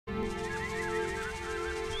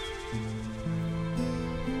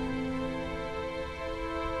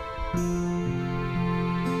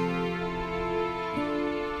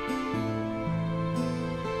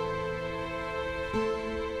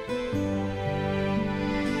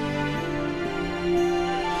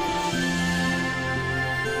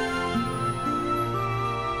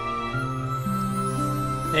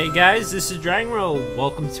Hey guys, this is Dragon Roll.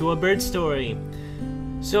 Welcome to a bird story.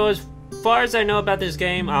 So as far as I know about this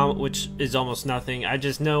game, which is almost nothing, I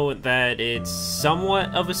just know that it's somewhat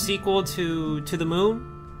of a sequel to the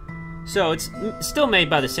Moon. So it's still made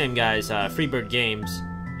by the same guys, Freebird Games,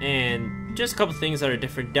 and just a couple things that are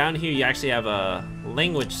different. Down here you actually have a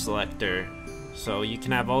language selector, so you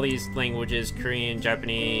can have all these languages: Korean,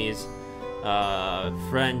 Japanese,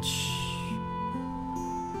 French,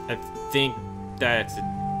 I think that's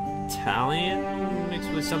Italian mixed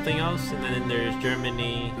with something else, and then there's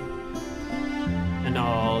Germany and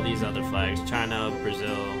all these other flags, China,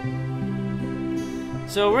 Brazil.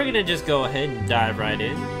 So we're gonna just go ahead and dive right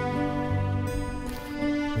in.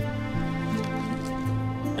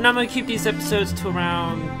 And I'm gonna keep these episodes to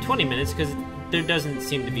around 20 minutes because there doesn't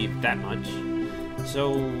seem to be that much.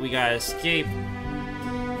 So we gotta escape.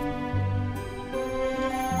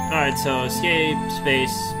 Alright, so escape,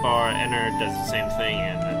 space, bar, enter does the same thing,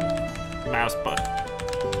 and then mouse button.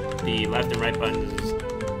 The left and right buttons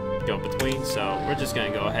go between, so we're just gonna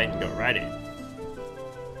go ahead and go right in.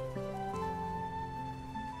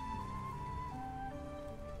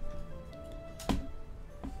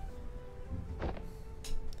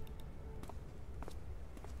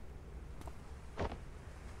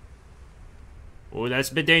 Oh, that's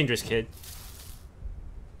a bit dangerous, kid.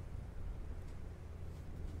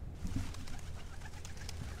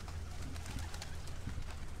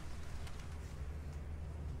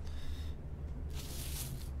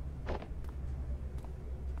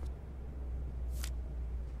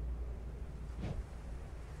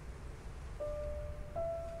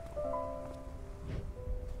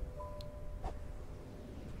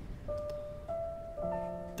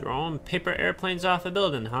 Throwing paper airplanes off a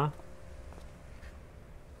building, huh?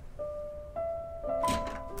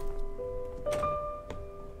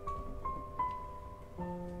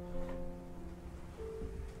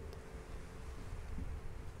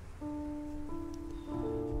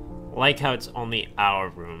 I like how it's only our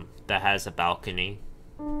room that has a balcony.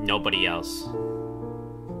 Nobody else.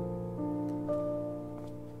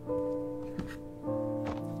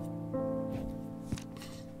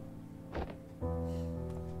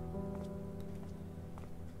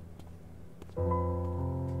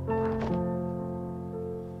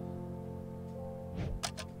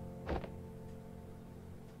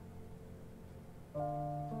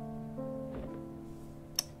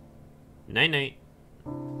 Night night.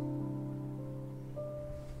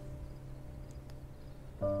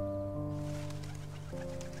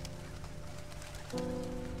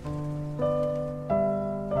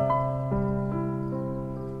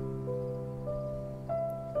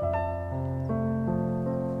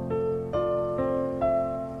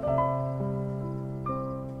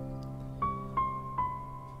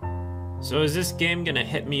 So is this game gonna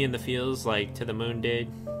hit me in the feels like To the Moon did?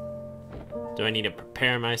 Do I need to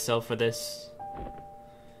prepare myself for this?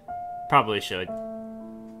 Probably should.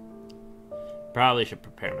 Probably should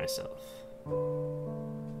prepare myself.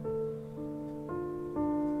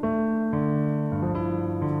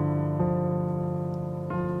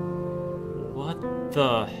 What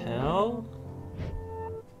the hell?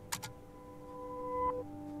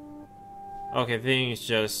 Okay, things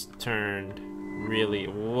just turned really...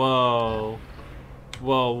 Whoa.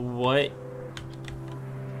 Whoa, what?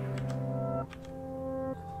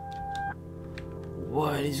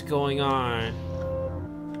 What is going on?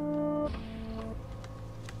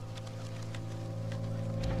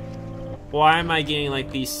 Why am I getting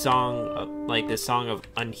like this song of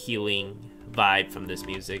unhealing vibe from this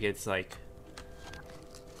music? It's like,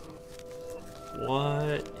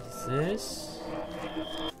 what is this?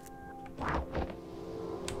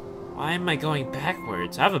 Why am I going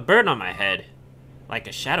backwards? I have a bird on my head, like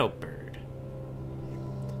a shadow bird.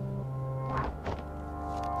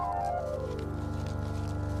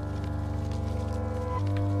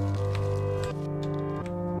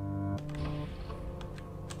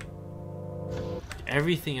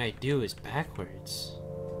 Everything I do is backwards.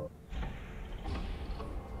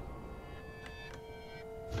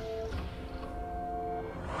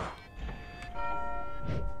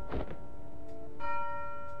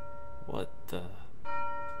 What the...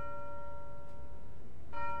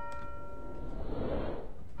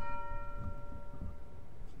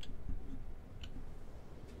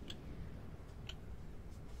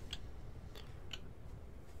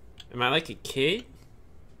 Am I like a kid?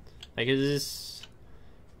 Like, is this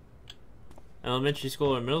elementary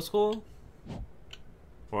school or middle school?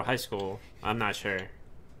 Or high school? I'm not sure.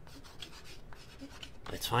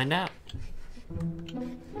 Let's find out.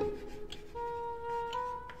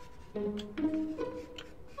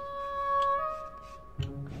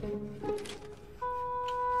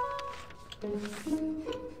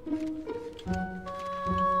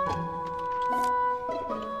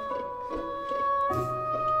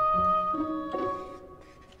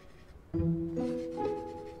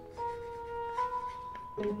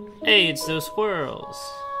 Hey, it's those squirrels.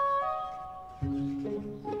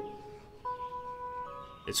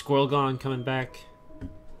 Is Squirrel gone coming back?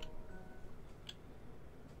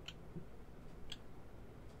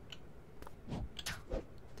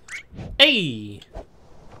 Hey!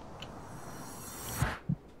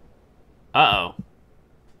 Uh-oh.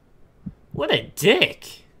 What a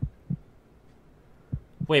dick!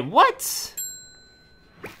 Wait, what?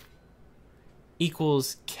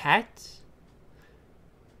 Equals cat?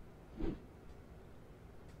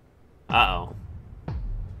 Uh-oh.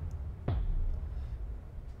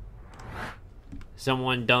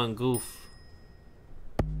 Someone done goof.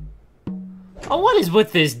 Oh, what is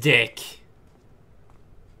with this dick?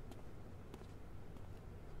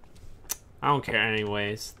 I don't care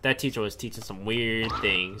anyways. That teacher was teaching some weird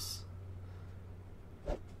things.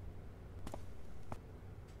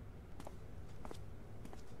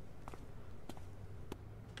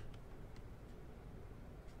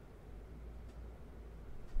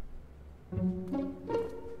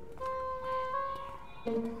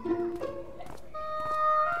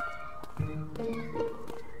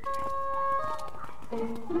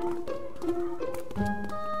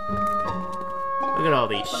 Look at all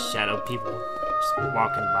these shadow people just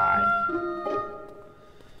walking by.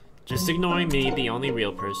 Just ignoring me, the only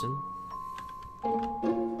real person.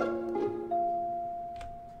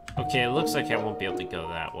 Okay, it looks like I won't be able to go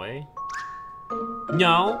that way.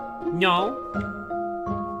 No, no.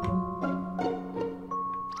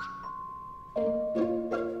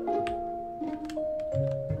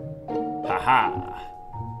 Haha.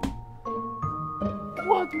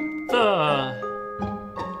 What the?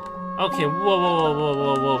 Okay,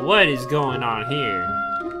 whoa, what is going on here?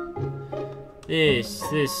 This...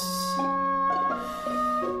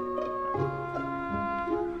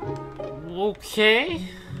 Okay.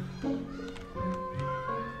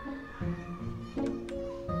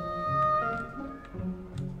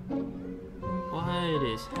 What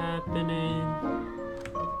is happening?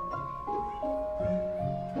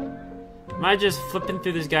 Am I just flipping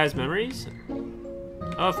through this guy's memories?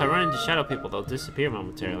 Oh, if I run into shadow people, they'll disappear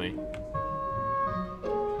momentarily.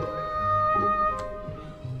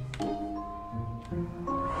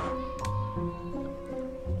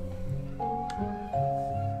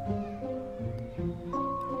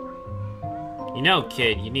 You know,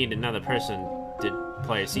 kid, you need another person to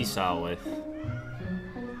play a seesaw with.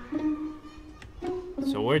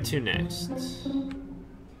 So where to next?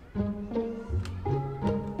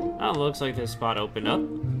 Oh, looks like this spot opened up.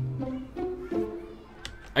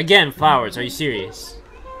 Again, flowers, are you serious?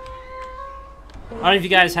 I don't know if you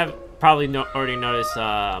guys have probably already noticed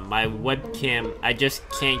my webcam, I just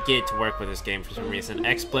can't get it to work with this game for some reason.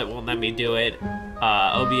 XSplit won't let me do it,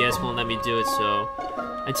 OBS won't let me do it, so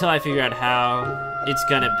until I figure out how, it's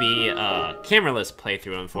gonna be a cameraless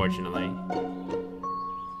playthrough, unfortunately.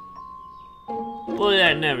 Boy,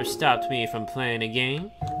 that never stopped me from playing a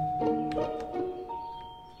game.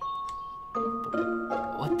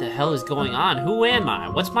 What the hell is going on? Who am I?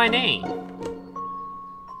 What's my name?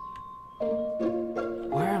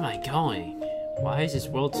 Where am I going? Why is this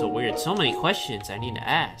world so weird? So many questions I need to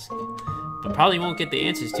ask, but probably won't get the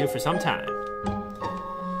answers to for some time.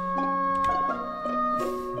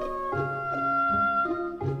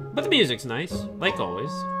 But the music's nice, like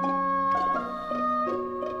always.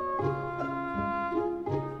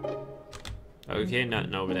 Okay,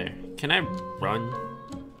 nothing over there. Can I run?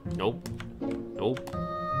 Nope. Nope.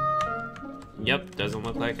 Yep, doesn't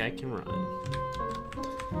look like I can run.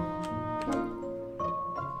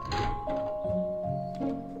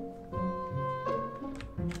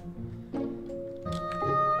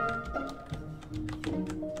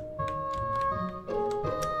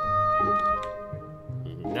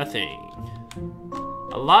 Nothing.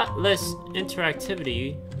 A lot less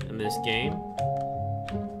interactivity in this game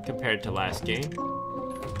compared to last game.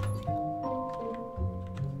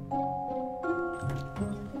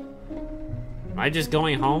 Am I just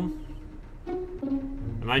going home?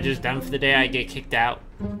 Am I just done for the day? I get kicked out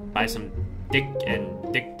by some dick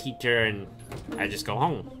teacher and I just go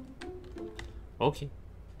home. Okay.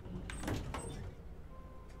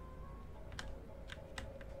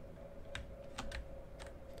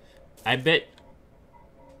 I bet...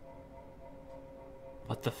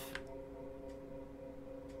 What the f...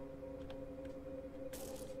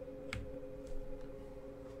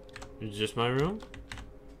 Is this my room?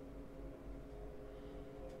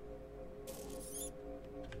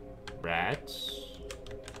 Rats.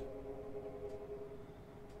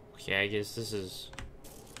 Okay, I guess this is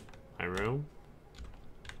my room.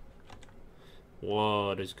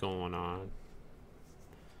 What is going on?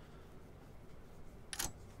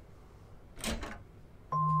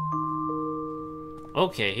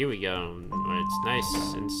 Okay, here we go. It's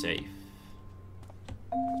nice and safe.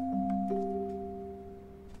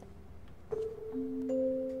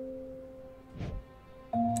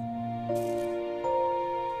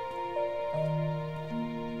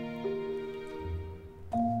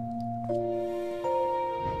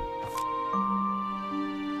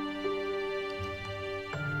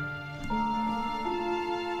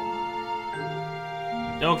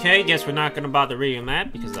 Okay, guess we're not gonna bother reading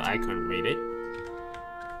that because I couldn't read it.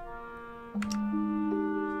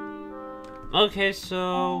 Okay,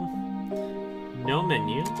 so no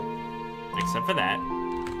menu except for that.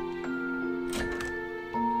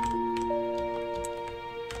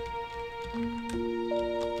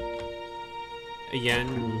 Again,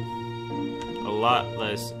 a lot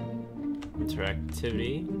less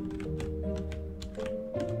interactivity.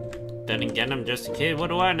 Then again, I'm just a kid. What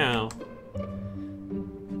do I know?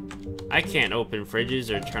 I can't open fridges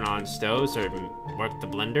or turn on stoves or work the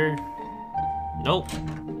blender. Nope.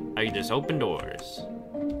 I can just open doors.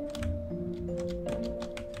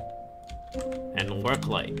 And work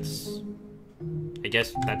lights. I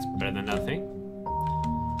guess that's better than nothing.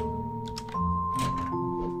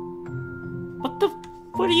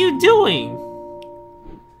 What are you doing?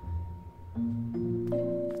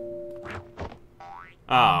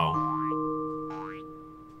 Oh.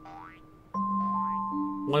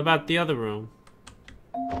 What about the other room?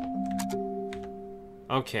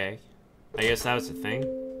 Okay. I guess that was the thing.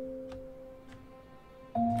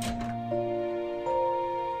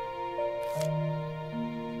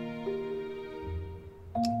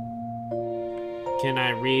 Can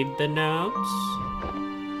I read the notes?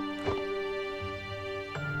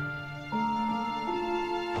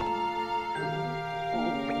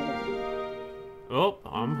 Oh,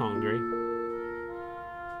 I'm hungry.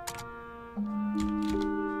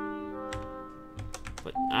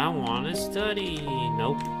 But I want to study.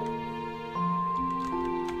 Nope.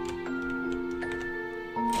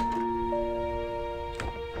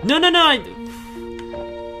 No, no, no!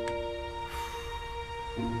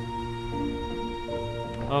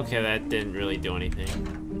 Okay, that didn't really do anything.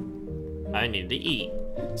 I need to eat.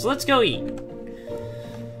 So let's go eat.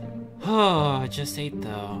 Oh, I just ate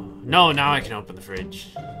though. No, now I can open the fridge.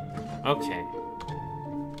 Okay.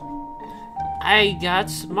 I got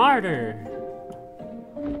smarter.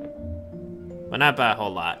 But not by a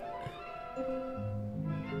whole lot.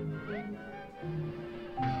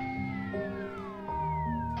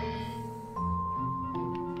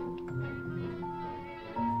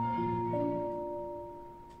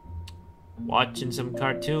 Watching some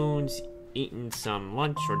cartoons, eating some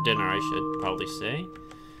lunch or dinner, I should probably say.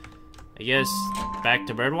 I guess back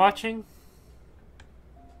to bird watching?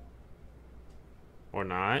 Or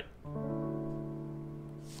not?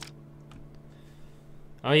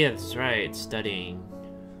 Oh yeah, that's right, studying.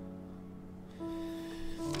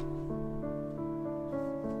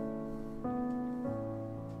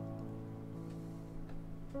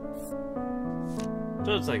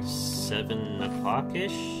 So it's like 7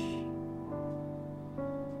 o'clock-ish?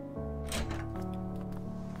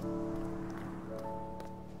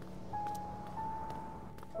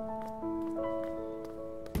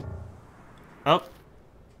 Oh.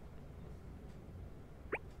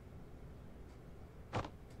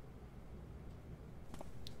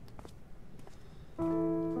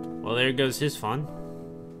 Well, there goes his fun.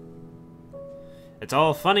 It's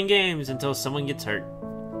all fun and games until someone gets hurt.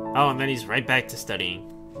 Oh, and then he's right back to studying.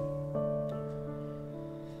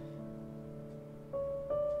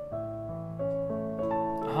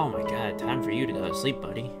 Oh my god, time for you to go to sleep,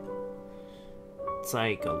 buddy. It's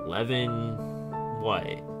like 11... what?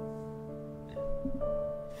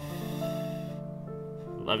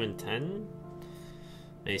 11:10? And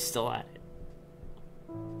he's still at it.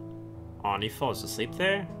 Oh, and he falls asleep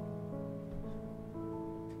there?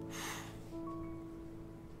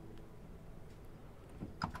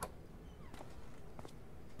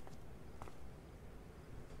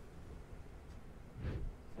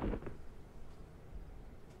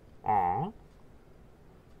 Aw.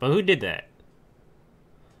 But who did that?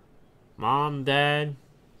 Mom, Dad?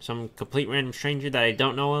 Some complete random stranger that I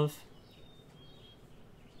don't know of?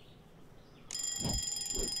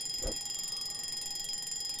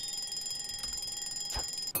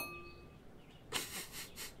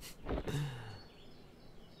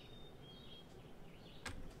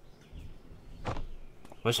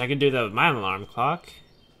 Wish I could do that with my alarm clock.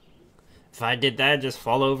 If I did that, I'd just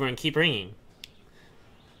fall over and keep ringing.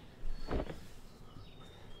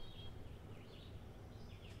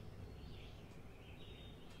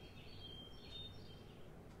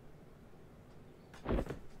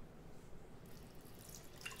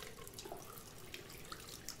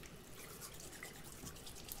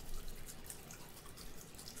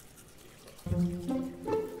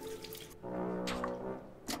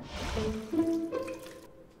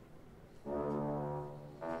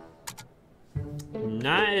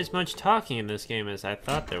 Not as much talking in this game as I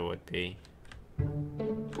thought there would be.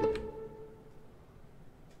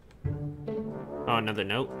 Oh, another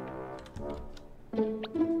note.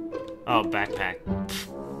 Oh, backpack.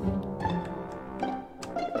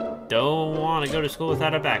 Don't want to go to school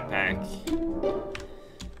without a backpack.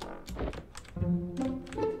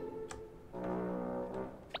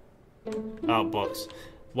 Oh, books.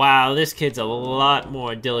 Wow, this kid's a lot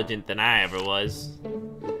more diligent than I ever was.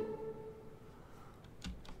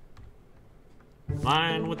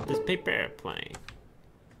 Mine with this paper airplane.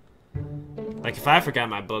 Like, if I forgot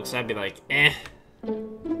my books, I'd be like, eh.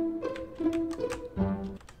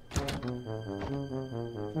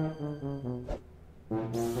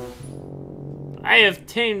 I have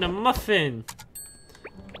tamed a muffin!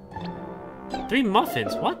 3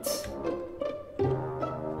 muffins, what?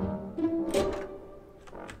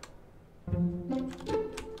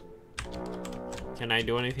 Can I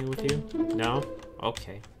do anything with you? No?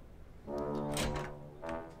 Okay.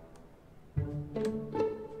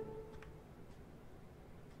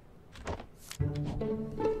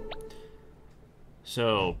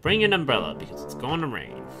 So, bring an umbrella because it's going to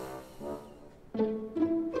rain.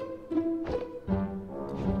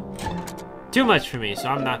 Too much for me, so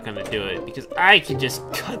I'm not gonna do it because I can just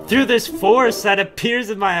cut through this forest that appears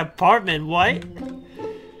in my apartment. What?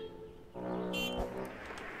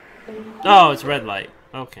 Oh, it's red light.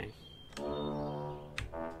 Okay.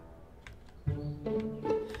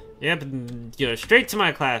 Yep, go straight to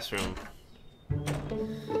my classroom.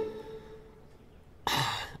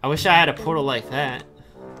 I wish I had a portal like that.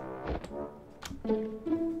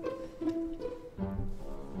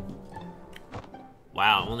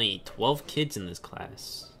 Wow, only 12 kids in this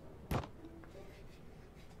class.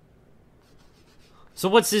 So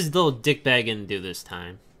what's this little dickbag gonna do this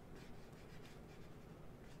time?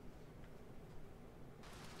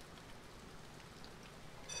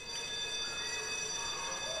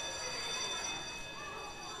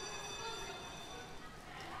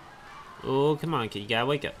 Oh, come on, kid. You gotta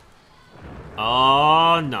wake up.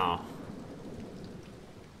 Oh, no.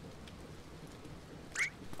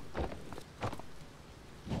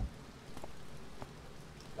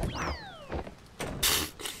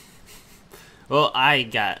 Well, I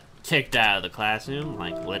got kicked out of the classroom,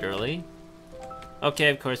 like, literally. Okay,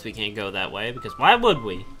 of course we can't go that way, because why would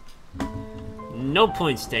we? No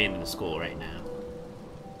point staying in the school right now.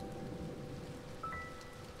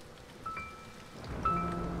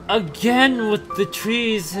 Again with the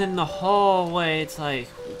trees in the hallway, it's like,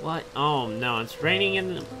 what? Oh no, it's raining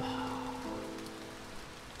in the...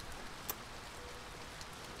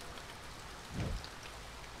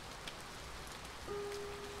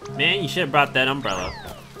 Man, you should have brought that umbrella.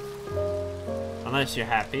 Unless you're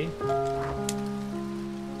happy.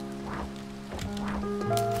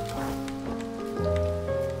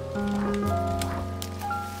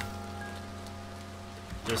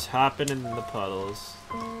 Just hopping in the puddles.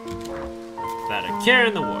 Without a care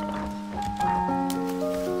in the world.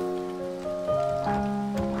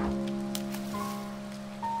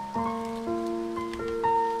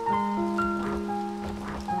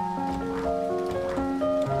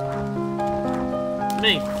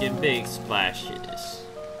 Making big splashes.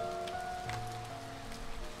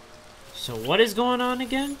 So what is going on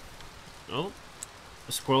again? Oh,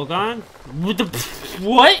 a squirrel gone? What the?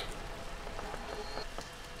 What?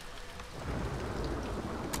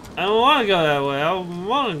 I don't want to go that way. I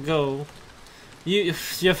want to go.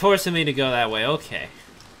 You're forcing me to go that way. Okay.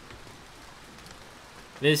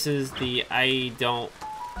 This is the I don't.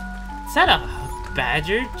 Is that a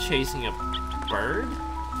badger chasing a bird?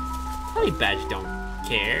 Probably badger don't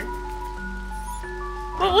care.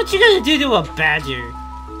 What you gonna do to a badger?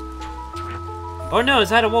 Or no, is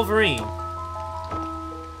that a wolverine?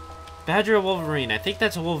 Badger or wolverine? I think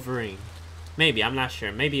that's a wolverine. Maybe, I'm not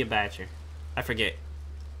sure. Maybe a badger. I forget.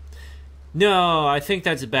 No, I think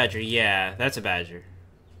that's a badger. Yeah, that's a badger.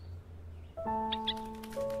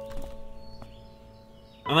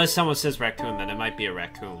 Unless someone says raccoon, then it might be a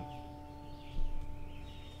raccoon.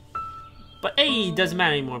 But hey, it doesn't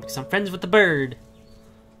matter anymore because I'm friends with the bird.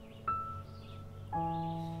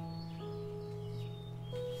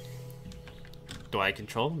 Do I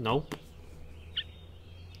control? Nope.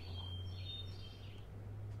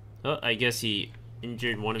 Oh, I guess he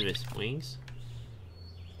injured one of his wings.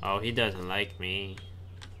 Oh, he doesn't like me.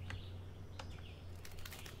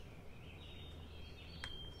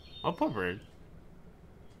 Oh, poor bird.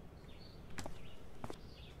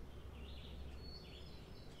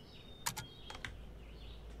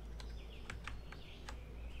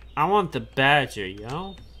 I want the badger,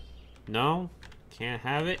 yo. No? Can't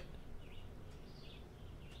have it?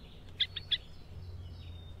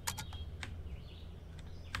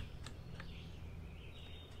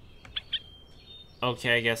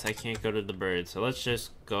 Okay, I guess I can't go to the bird, so let's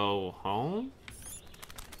just go home.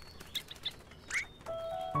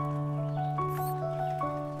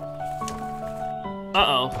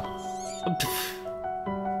 Uh-oh.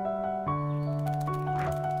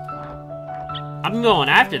 I'm going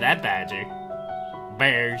after that badger.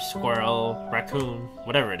 Bear, squirrel, raccoon,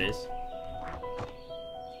 whatever it is.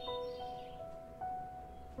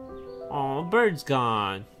 Oh, bird's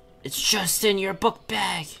gone. It's just in your book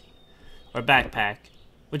bag. Or backpack.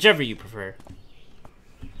 Whichever you prefer.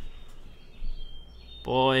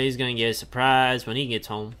 Boy, he's gonna get a surprise when he gets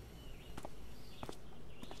home.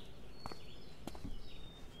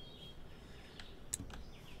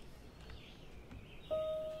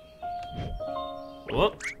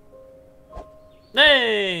 Whoop.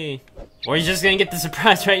 Hey! Or he's just gonna get the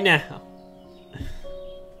surprise right now.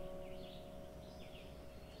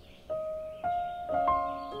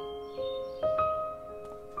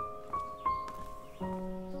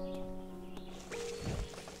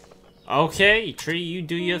 Okay, tree, you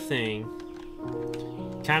do your thing.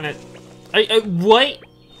 Kinda... what?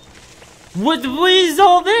 What is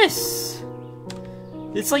all this?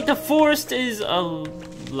 It's like the forest is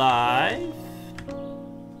alive?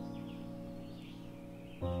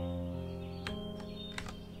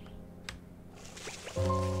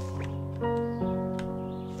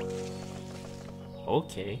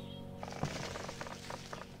 Okay.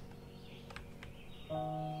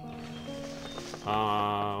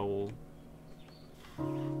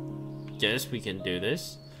 Guess we can do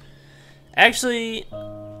this. Actually,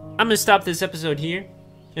 I'm gonna stop this episode here.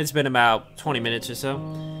 It's been about 20 minutes or so.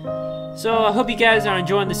 So I hope you guys are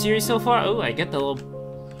enjoying the series so far. Oh, I got the little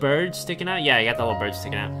bird sticking out. Yeah, I got the little bird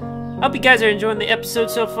sticking out. I hope you guys are enjoying the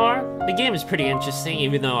episode so far. The game is pretty interesting,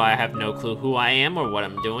 even though I have no clue who I am or what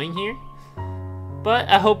I'm doing here. But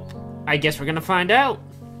I guess we're gonna find out.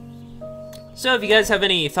 So if you guys have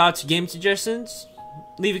any thoughts or game suggestions,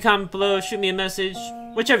 leave a comment below, shoot me a message,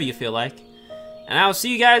 whichever you feel like. And I'll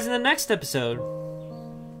see you guys in the next episode.